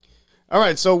All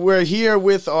right, so we're here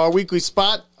with our weekly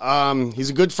spot. He's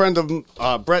a good friend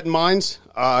of Brett and mine's.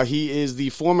 He is the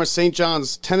former St.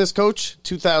 John's tennis coach,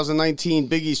 2019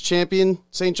 Big East champion,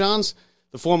 St. John's.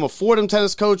 The former Fordham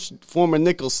tennis coach, former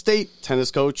Nicholls State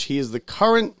tennis coach. He is the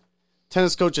current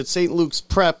tennis coach at St. Luke's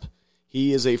Prep.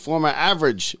 He is a former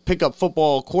average pickup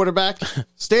football quarterback,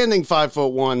 standing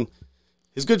 5'1".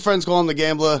 His good friends call him the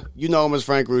Gambler. You know him as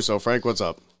Frank Russo. Frank, what's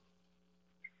up?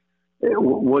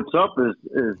 What's up is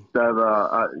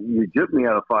that you jipped me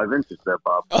out of 5 inches there,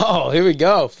 Bob. Oh, here we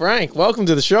go. Frank, welcome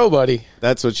to the show, buddy.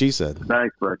 That's what she said.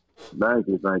 Thanks, Frank. Thank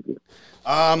you.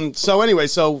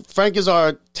 So Frank is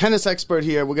our tennis expert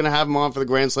here. We're going to have him on for the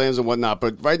Grand Slams and whatnot.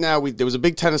 But right now, there was a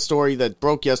big tennis story that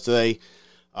broke yesterday.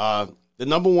 The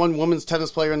number one women's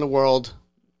tennis player in the world,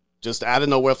 just out of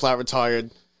nowhere, flat retired.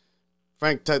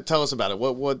 Frank, tell us about it.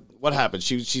 What happened?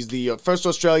 She's the first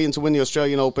Australian to win the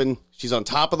Australian Open. She's on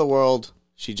top of the world.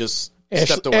 She just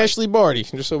stepped away. Ashley Barty,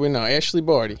 just so we know. Ashley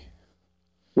Barty.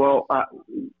 Well,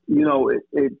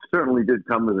 it certainly did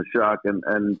come as a shock,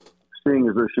 and seeing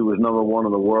as though she was number one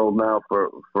in the world now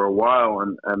for a while,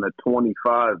 and at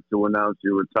 25 to announce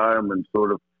your retirement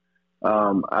sort of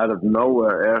out of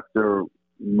nowhere after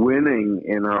winning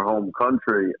in her home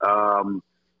country,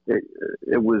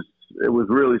 it was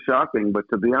really shocking. But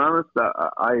to be honest,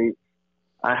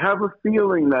 I have a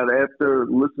feeling that after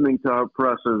listening to her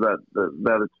presser that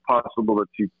it's possible that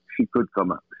she could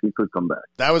come out. She could come back.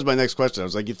 That was my next question. I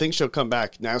was like, you think she'll come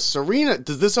back? Now, Serena,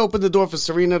 does this open the door for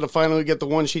Serena to finally get the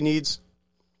one she needs?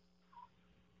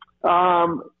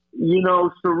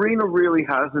 Serena really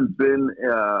hasn't been.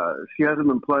 She hasn't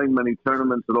been playing many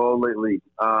tournaments at all lately.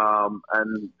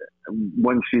 And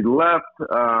when she left,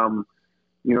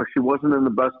 she wasn't in the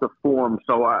best of form.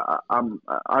 So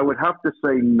I would have to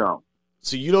say no.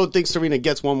 So you don't think Serena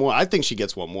gets one more? I think she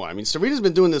gets one more. I mean, Serena's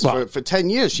been doing this for 10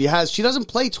 years. She doesn't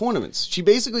play tournaments. She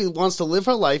basically wants to live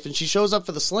her life, and she shows up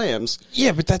for the slams.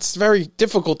 Yeah, but that's very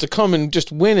difficult to come and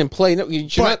just win and play. No,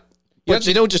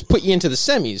 they don't just put you into the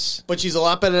semis. But she's a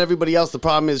lot better than everybody else. The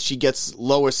problem is she gets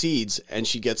lower seeds, and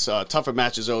she gets tougher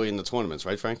matches early in the tournaments.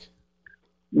 Right, Frank?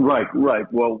 Right.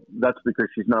 Well, that's because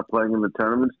she's not playing in the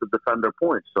tournaments to defend her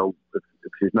points. So if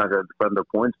she's not going to defend her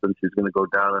points, then she's going to go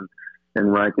down in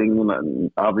ranking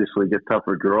and obviously get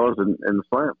tougher draws in the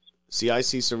slams. See, I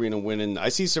see Serena winning.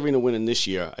 This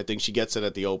year. I think she gets it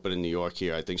at the Open in New York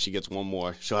here. I think she gets one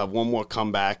more. She'll have one more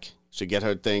comeback. She'll get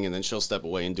her thing, and then she'll step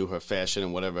away and do her fashion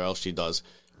and whatever else she does.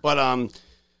 But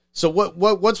so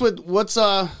what's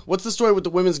the story with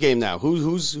the women's game now?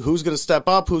 Who's going to step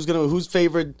up? Who's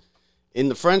favored in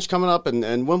the French coming up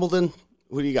and Wimbledon?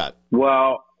 Who do you got?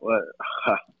 Well,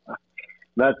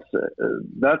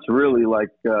 that's really like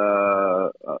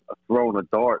throwing a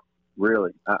dart.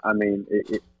 Really, I mean,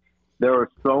 there are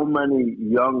so many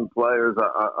young players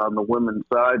on the women's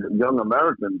side, young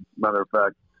Americans, matter of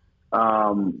fact,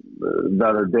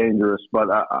 that are dangerous. But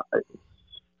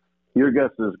your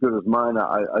guess is as good as mine.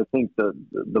 I think that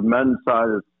the men's side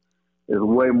is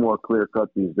way more clear cut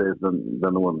these days than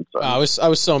the women's side. I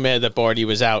was so mad that Barty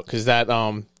was out because that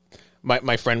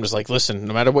my friend was like, listen,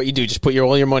 no matter what you do, just put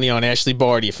all your money on Ashley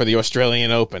Barty for the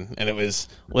Australian Open. And it was,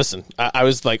 listen, I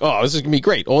was like, oh, this is going to be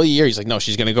great. All year, he's like, no,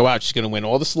 she's going to go out. She's going to win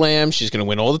all the slams. She's going to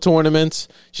win all the tournaments.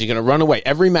 She's going to run away.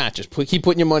 Every match, just keep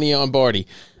putting your money on Barty.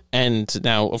 And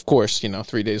now, of course,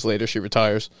 3 days later, she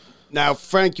retires. Now,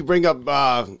 Frank, you bring up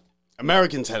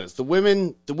American tennis. The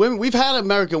women, we've had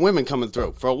American women coming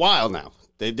through for a while now.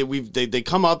 They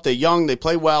come up, they're young, they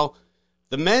play well.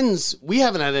 The men's, we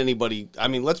haven't had anybody. I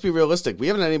mean, let's be realistic. We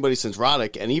haven't had anybody since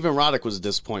Roddick, and even Roddick was a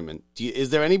disappointment. Is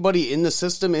there anybody in the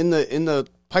system, in the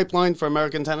pipeline for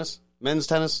American tennis, men's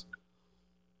tennis?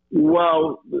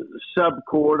 Well, Seb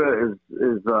Korda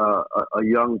is a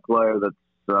young player that's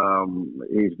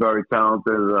he's very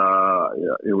talented.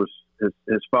 It was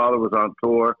his father was on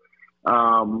tour.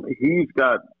 He's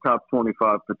got top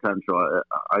 25 potential,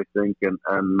 I think, and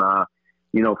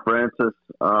Francis.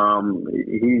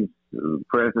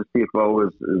 Francis Tiafoe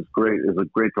is great. Is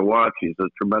great to watch. He's a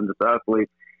tremendous athlete,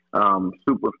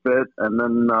 super fit. And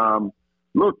then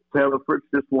look, Taylor Fritz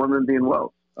just won Indian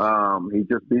Wells. He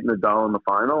just beat Nadal in the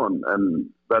final, and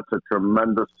that's a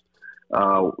tremendous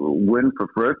win for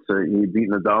Fritz. He beat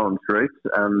Nadal in straights,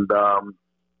 and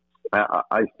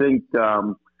I think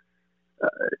there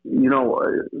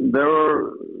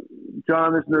are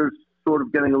John Isner's sort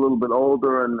of getting a little bit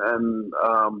older, and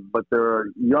but there are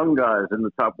young guys in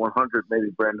the top 100, maybe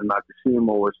Brandon Nakashima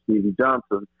or Stevie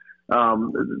Johnson.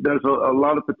 There's a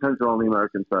lot of potential on the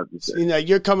American side.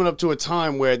 You're coming up to a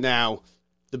time where now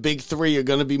the big three are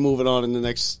going to be moving on in the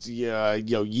next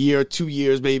year, 2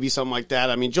 years, maybe something like that.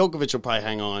 I mean, Djokovic will probably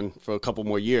hang on for a couple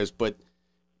more years, but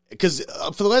because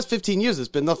for the last 15 years, it's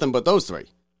been nothing but those three.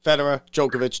 Federer,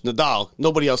 Djokovic, Nadal.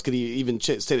 Nobody else could even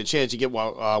stand a chance. You get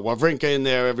Wawrinka in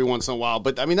there every once in a while.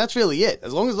 But, I mean, that's really it.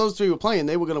 As long as those three were playing,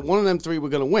 one of them three were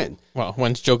going to win. Well,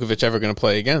 when's Djokovic ever going to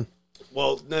play again?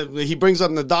 Well, he brings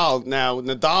up Nadal. Now,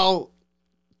 Nadal,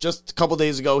 just a couple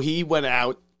days ago, he went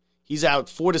out. He's out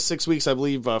 4 to 6 weeks, I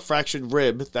believe, fractured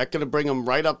rib. That's going to bring him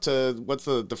right up to what's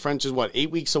the French is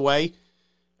 8 weeks away?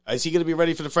 Is he going to be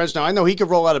ready for the French? Now, I know he could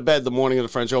roll out of bed the morning of the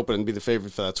French Open and be the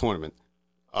favorite for that tournament.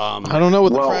 I don't know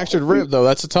with the fractured rib, though.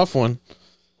 That's a tough one.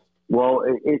 Well,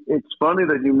 it's funny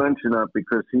that you mention that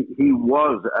because he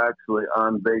was actually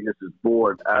on Vegas's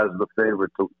board as the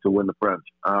favorite to win the French.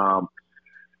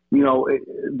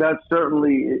 That's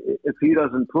certainly if he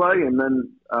doesn't play, and then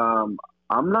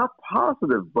I'm not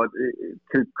positive, but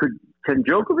can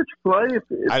Djokovic play if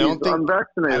he's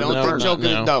unvaccinated? I don't think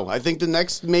Djokovic. No, I think the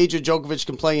next major Djokovic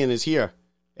can play in is here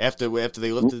after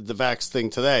they lifted the vax thing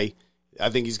today. I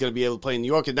think he's going to be able to play in New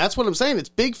York, and that's what I'm saying. It's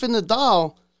big for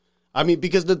Nadal. I mean,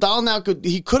 because Nadal now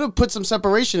could have put some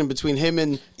separation in between him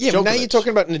and Djokovic. But now you're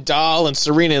talking about Nadal and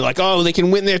Serena, like, oh, they can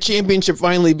win their championship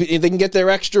finally. They can get their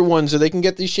extra ones, or they can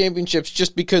get these championships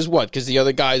just because what? Because the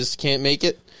other guys can't make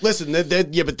it? Listen, they're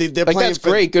like, playing. That's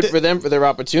great, good for them for their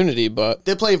opportunity, but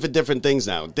they're playing for different things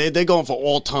now. They're going for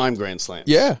all-time Grand Slams.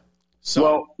 Yeah.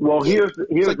 So here's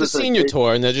it's like the senior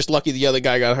tour, and they're just lucky the other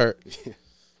guy got hurt.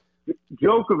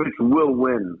 Djokovic will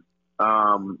win.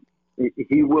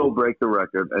 He will break the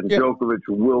record, and Djokovic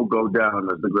will go down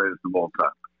as the greatest of all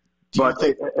time. But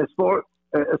as far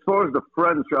as the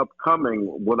French upcoming,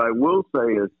 what I will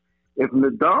say is, if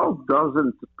Nadal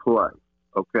doesn't play,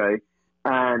 okay,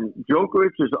 and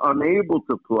Djokovic is unable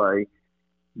to play,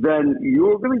 then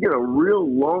you're going to get a real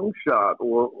long shot,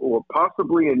 or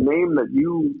possibly a name that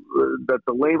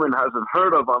the layman hasn't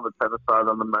heard of on the tennis side,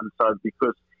 on the men's side,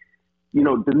 because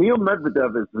Daniil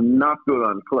Medvedev is not good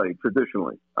on clay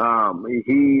traditionally.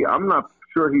 I'm not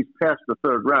sure he's past the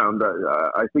third round.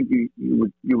 I think you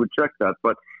would check that.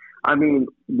 But I mean,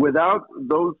 without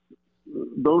those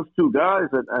two guys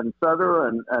and Federer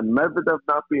and Medvedev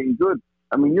not being good,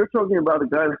 I mean, you're talking about a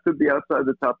guy that could be outside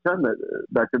the top 10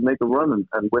 that could make a run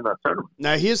and win that tournament.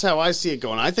 Now, here's how I see it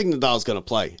going. I think Nadal's going to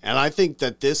play. And I think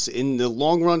that in the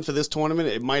long run for this tournament,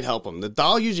 it might help him.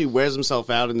 Nadal usually wears himself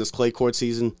out in this clay court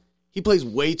season. He plays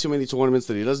way too many tournaments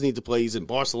that he doesn't need to play. He's in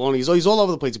Barcelona. He's all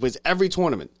over the place. He plays every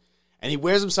tournament. And he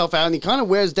wears himself out, and he kind of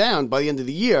wears down by the end of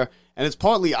the year. And it's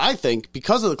partly, I think,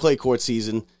 because of the clay court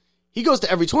season, he goes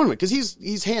to every tournament because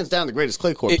he's hands down the greatest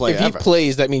clay court player ever. If he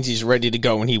plays, that means he's ready to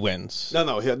go when he wins. No,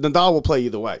 Nadal will play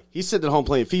either way. He's sitting at home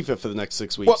playing FIFA for the next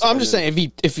 6 weeks. Well, I'm just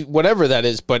saying, if whatever that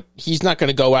is, but he's not going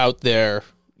to go out there,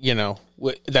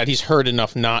 that he's hurt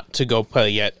enough not to go play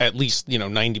yet, at least,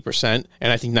 90%,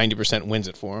 and I think 90% wins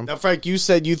it for him. Now, Frank, you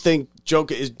said you think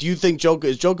is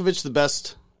Djokovic the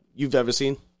best you've ever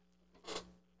seen?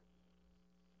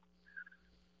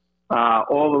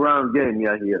 All around game,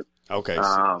 yeah, he is. Okay, so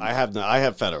I have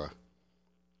Federer.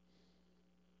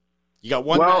 You got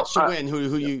one match to win.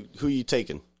 Who you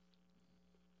taking?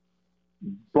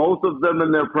 Both of them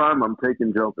in their prime. I'm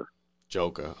taking Joker.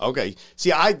 Okay. See,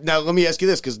 now let me ask you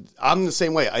this, because I'm the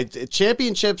same way.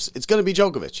 Championships, it's going to be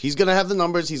Djokovic. He's going to have the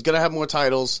numbers. He's going to have more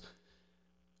titles.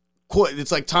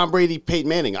 It's like Tom Brady, Peyton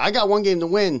Manning. I got one game to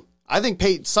win. I think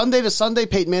Sunday to Sunday,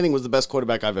 Peyton Manning was the best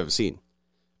quarterback I've ever seen.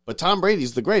 But Tom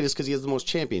Brady's the greatest because he has the most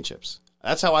championships.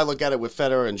 That's how I look at it with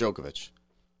Federer and Djokovic.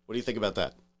 What do you think about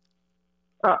that?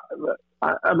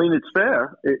 I mean, it's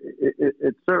fair.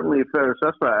 It's certainly a fair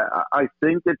assessment. I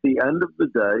think at the end of the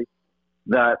day,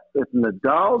 that if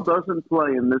Nadal doesn't play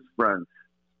in this French,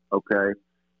 okay,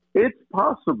 it's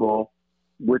possible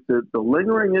with the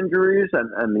lingering injuries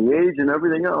and the age and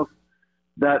everything else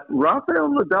that Rafael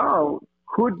Nadal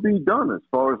could be done as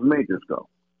far as majors go.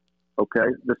 Okay,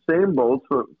 the same bolts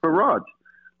for Raj.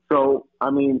 So I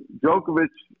mean, Djokovic,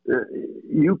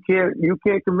 you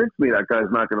can't convince me that guy's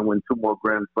not going to win 2 more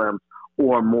Grand Slams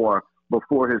or more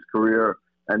before his career.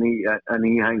 And he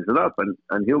hangs it up,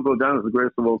 and he'll go down as the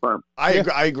greatest of all time. I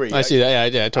agree. I see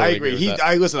that. Yeah, I totally agree.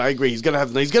 I agree. He's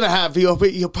gonna have.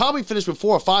 He'll probably finish with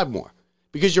 4 or 5 more.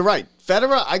 Because you're right,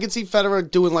 Federer. I could see Federer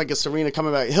doing like a Serena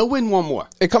coming back. He'll win 1 more.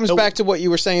 It comes back to what you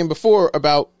were saying before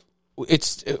about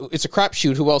it's a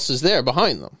crapshoot. Who else is there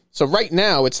behind them? So right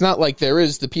now, it's not like there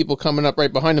is the people coming up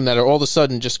right behind him that are all of a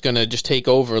sudden just gonna take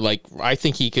over. Like I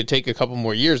think he could take a couple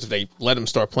more years if they let him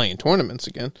start playing tournaments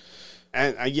again.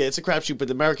 And yeah, it's a crapshoot, but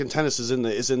American tennis is in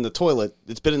the toilet.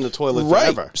 It's been in the toilet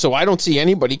Right. forever. So I don't see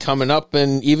anybody coming up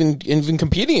and even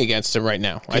competing against him right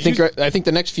now. I think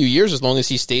the next few years, as long as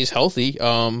he stays healthy,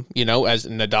 as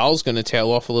Nadal's going to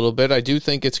tail off a little bit, I do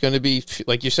think it's going to be,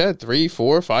 like you said, 3,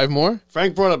 4, 5 more.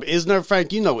 Frank brought up Isner.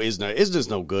 Frank, you know Isner. Isner's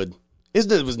no good.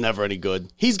 Isner was never any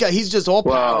good. He's just all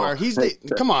power.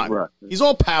 Come on. Right. He's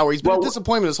all power. He's been a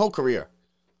disappointment his whole career.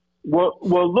 Well,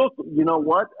 look, you know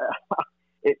what?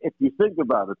 If you think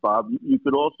about it, Bob, you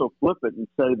could also flip it and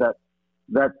say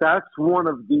that's one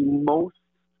of the most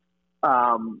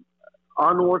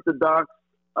unorthodox,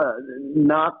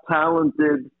 not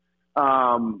talented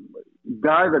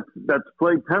guy that's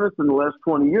played tennis in the last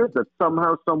 20 years that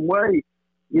somehow, some way,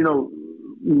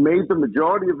 made the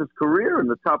majority of his career in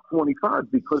the top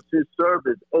 25 because his serve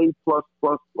is A+++.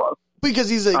 Because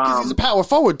he's a power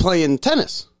forward playing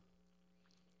tennis.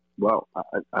 Well,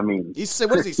 I mean, what is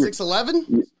he,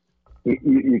 6'11"?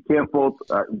 You can't fault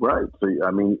right. So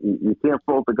you can't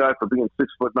fault the guy for being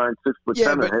 6'9",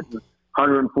 6'10", and hitting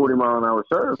 140-mile-an-hour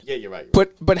serve. Yeah, you're right.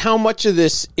 But how much of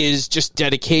this is just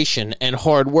dedication and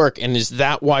hard work, and is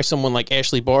that why someone like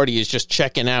Ashley Barty is just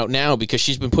checking out now, because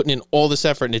she's been putting in all this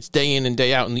effort and it's day in and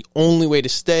day out, and the only way to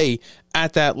stay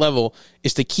at that level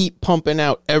is to keep pumping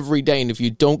out every day, and if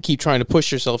you don't keep trying to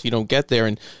push yourself, you don't get there.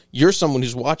 And you're someone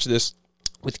who's watched this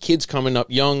with kids coming up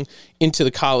young into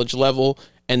the college level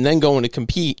and then going to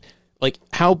compete. Like,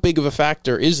 how big of a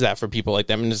factor is that for people like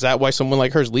them? And is that why someone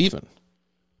like her is leaving?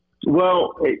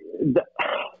 Well,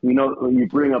 you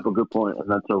bring up a good point, and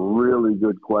that's a really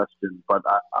good question. But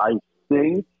I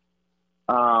think,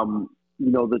 the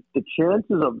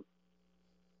chances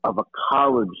of a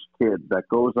college kid that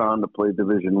goes on to play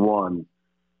Division I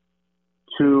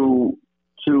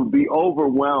to be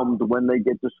overwhelmed when they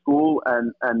get to school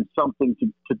and something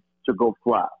to go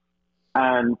flat,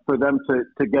 and for them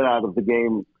to get out of the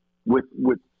game with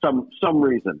some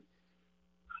reason.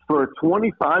 For a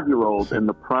 25-year-old in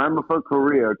the prime of her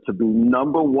career to be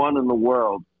number one in the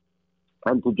world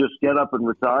and to just get up and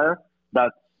retire,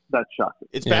 that's shocking.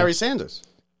 It's Barry Sanders.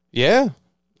 Yeah.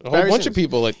 A whole bunch of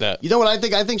people like that. You know what I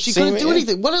think? I think she couldn't do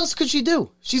anything. What else could she do?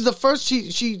 She's the first.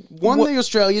 She won the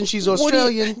Australian. She's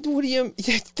Australian. What do you?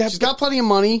 She's got plenty of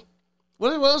money.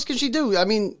 What else can she do? I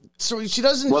mean, so she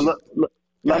doesn't. Well,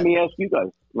 let me ask you guys.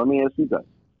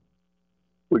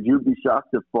 Would you be shocked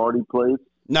if Barty plays?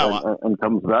 No, and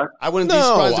comes back? I wouldn't be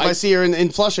surprised if I see her in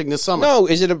Flushing this summer. No,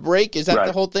 is it a break? Is that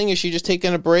the whole thing? Is she just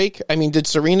taking a break? I mean, did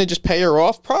Serena just pay her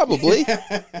off? Probably.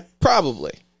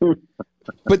 Probably.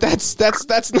 But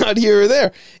that's not here or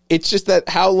there. It's just that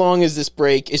how long is this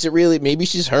break? Is it really, maybe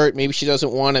she's hurt, maybe she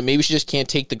doesn't want it, maybe she just can't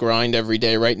take the grind every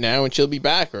day right now and she'll be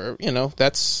back, or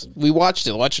we watched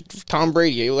it. Watch Tom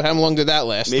Brady. How long did that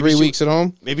last? Maybe 3 weeks at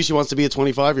home? Maybe she wants to be a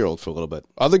 25-year-old for a little bit.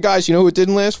 Other guys, who it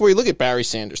didn't last for you? Look at Barry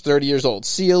Sanders, 30 years old.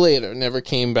 See you later. Never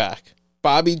came back.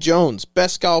 Bobby Jones,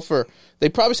 best golfer. They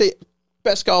probably say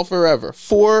best golfer ever.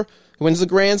 4 wins the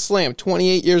Grand Slam,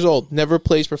 28 years old, never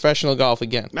plays professional golf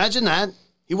again. Imagine that.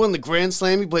 He won the Grand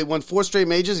Slam. He won 4 straight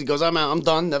majors. He goes, I'm out. I'm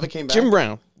done. Never came back. Jim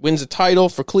Brown wins a title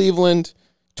for Cleveland,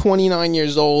 29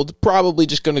 years old, probably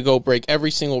just going to go break every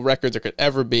single record there could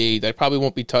ever be. That probably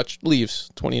won't be touched.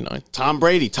 Leaves, 29. Tom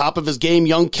Brady, top of his game,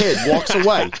 young kid, walks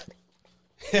away.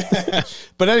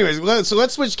 But anyways, so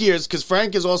let's switch gears because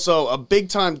Frank is also a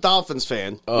big-time Dolphins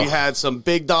fan. Oh. We had some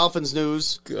big Dolphins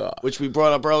news, which we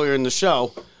brought up earlier in the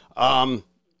show.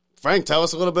 Frank, tell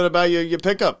us a little bit about your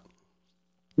pickup.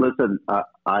 Listen,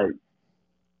 I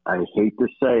hate to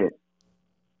say it,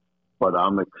 but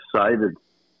I'm excited.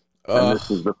 And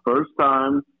this is the first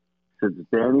time since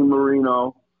Danny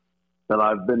Marino that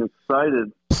I've been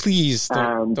excited. Please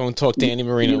don't talk Danny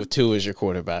Marino with Tua as your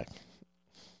quarterback.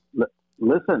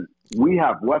 Listen, we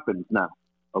have weapons now,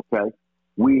 okay?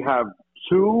 We have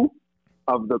 2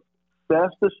 of the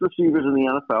fastest receivers in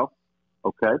the NFL,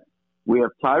 okay? We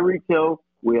have Tyreek Hill.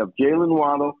 We have Jalen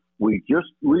Waddle. We just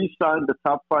re-signed the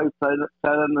top 5 tight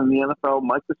end in the NFL,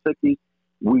 Mike Gesicki.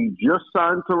 We just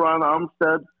signed Teron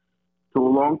Armstead to a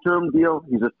long-term deal.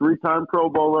 He's a 3-time Pro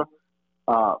Bowler.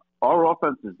 Our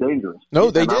offense is dangerous.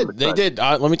 No, they did. They did.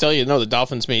 Let me tell you, the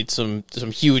Dolphins made some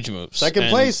huge moves. Second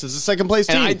place. It's a second-place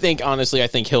team. And I think, honestly,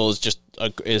 Hill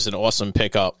is an awesome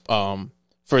pickup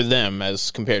for them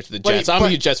as compared to the Jets. I'm a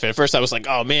huge Jets fan. At first, I was like,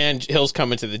 oh, man, Hill's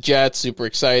coming to the Jets. Super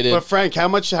excited. But, Frank, how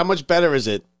much better is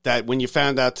it that when you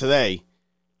found out today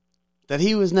that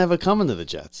he was never coming to the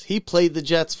Jets? He played the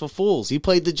Jets for fools. He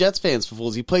played the Jets fans for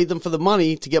fools. He played them for the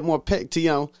money to get more pick. He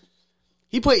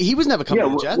was never coming to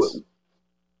the Jets.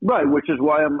 Right, which is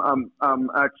why I'm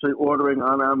actually ordering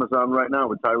on Amazon right now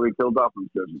with Tyreek Hill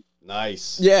Dolphins jersey.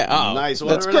 Nice. Yeah, oh, nice.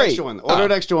 Order that's an great. extra one. Order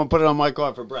an extra one. Put it on my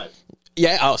card for Brett.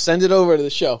 Yeah, I'll send it over to the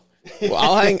show. Well,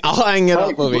 I'll hang it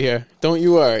up over here. Don't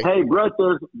you worry. Hey, Brett,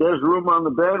 there's room on the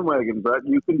bandwagon, Brett.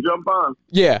 You can jump on.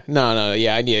 Yeah, no.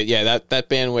 Yeah, I need it. Yeah, that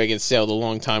bandwagon sailed a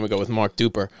long time ago with Mark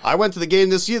Duper. I went to the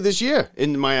game this year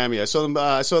in Miami. I saw them.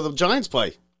 I saw the Giants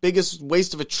play. Biggest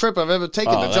waste of a trip I've ever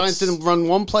taken. The Giants didn't run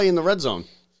one play in the red zone.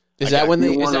 Is that when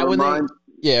they?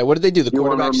 Yeah. What did they do? The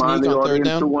quarterback sneak on third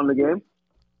down. Who won the game?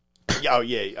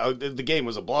 The game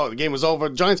was a blowout. The game was over.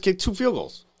 Giants kicked 2 field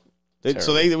goals.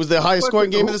 It was their highest scoring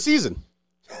game of the season.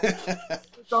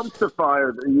 Dumpster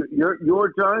fire.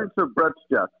 Your Giants or Brett's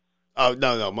Jets? Oh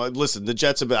no! Listen, the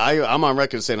Jets are. I'm on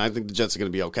record saying I think the Jets are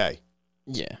going to be okay.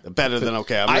 Yeah, better than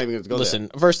okay. I'm not even going to go listen.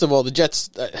 there. First of all, the Jets.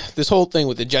 This whole thing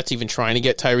with the Jets even trying to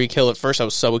get Tyreek Hill at first, I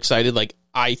was so excited. Like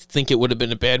I think it would have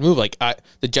been a bad move.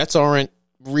 The Jets aren't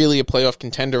really a playoff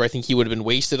contender. I think he would have been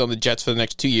wasted on the Jets for the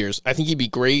next 2 years. I think he'd be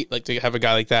great. Like to have a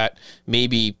guy like that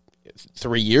maybe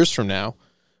 3 years from now.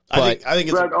 But I think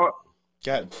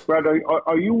it's. Brad,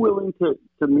 are you willing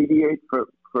to mediate for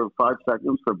 5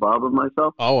 seconds for Bob and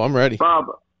myself? Oh, I'm ready. Bob,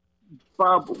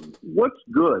 what's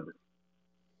good?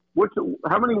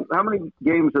 How many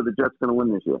games are the Jets going to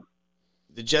win this year?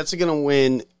 The Jets are going to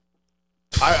win.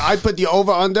 I put the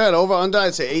over under.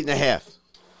 I'd say 8.5.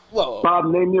 Whoa, Bob,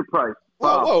 name your price.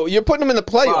 Bob. Whoa! You're putting them in the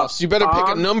playoffs. Bob, you better pick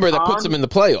a number that puts them in the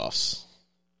playoffs.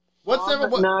 What's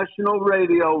on national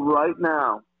radio right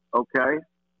now? Okay.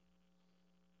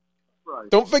 Right.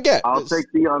 Don't forget. I'll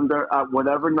take the under at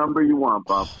whatever number you want,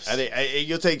 Bob.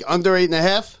 You'll take under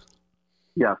 8.5?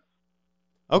 Yeah.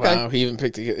 Okay. Wow, he even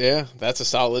picked it. Yeah, that's a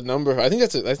solid number. I think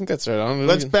that's right on.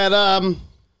 Let's bet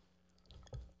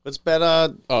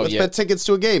bet tickets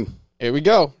to a game. Here we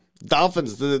go.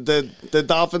 Dolphins. The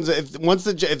Dolphins. If we're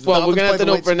gonna have to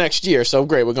know for next year. So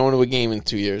great, we're going to a game in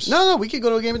 2 years. No, we could go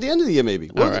to a game at the end of the year, maybe.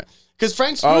 All right. Because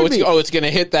Frank screwed me. It's going to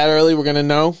hit that early? We're going to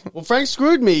know? Well, Frank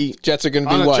screwed me. Jets are going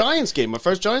to be on what? A Giants game, my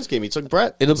first Giants game. He took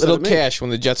Brett. It'll cash when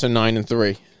the Jets are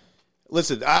 9-3.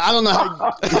 Listen, I don't know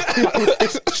how.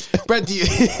 Brett, do you?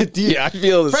 Yeah, I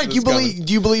feel this. Frank, do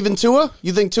you believe in Tua?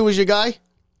 You think Tua's your guy?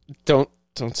 Don't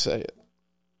say it.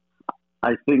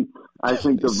 I think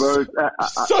the verse.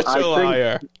 Such a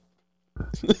liar.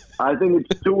 I think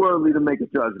it's too early to make a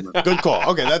judgment. Good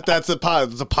call. Okay, that's a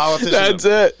politician. That's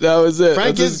it. That was it.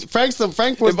 Frank was.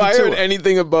 If I heard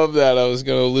anything above that, I was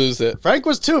going to lose it. Frank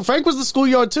was Tua. Frank was the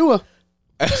schoolyard Tua.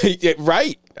 Yeah,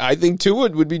 right. I think Tua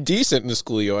would be decent in the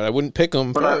schoolyard. I wouldn't pick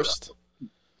him first.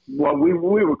 We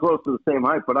were close to the same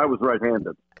height, but I was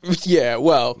right-handed. Yeah,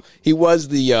 well, he was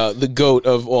the GOAT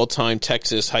of all-time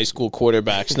Texas high school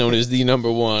quarterbacks, known as the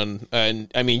number one.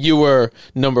 And, I mean, you were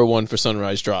number one for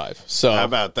Sunrise Drive. So How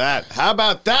about that?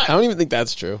 I don't even think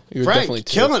that's true. You were Frank, definitely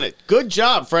killing it. Good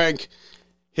job, Frank.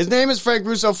 His name is Frank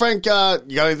Russo. Frank, you got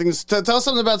anything to tell us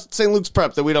something about St. Luke's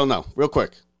Prep that we don't know, real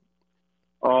quick?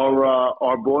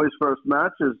 Our boys' first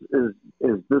match is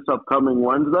this upcoming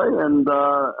Wednesday, and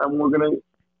we're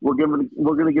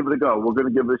gonna give it a go. We're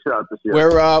gonna give it a shot this year.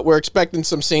 We're expecting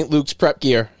some St. Luke's Prep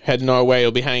gear heading our way.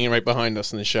 It'll be hanging right behind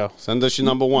us in the show. Send us your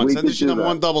number one. Send us your number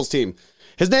one doubles team.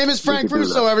 His name is Frank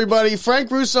Russo, everybody.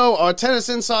 Frank Russo, our tennis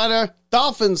insider,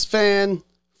 Dolphins fan.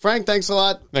 Frank, thanks a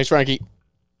lot. Thanks, Frankie.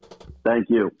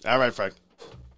 Thank you. All right, Frank.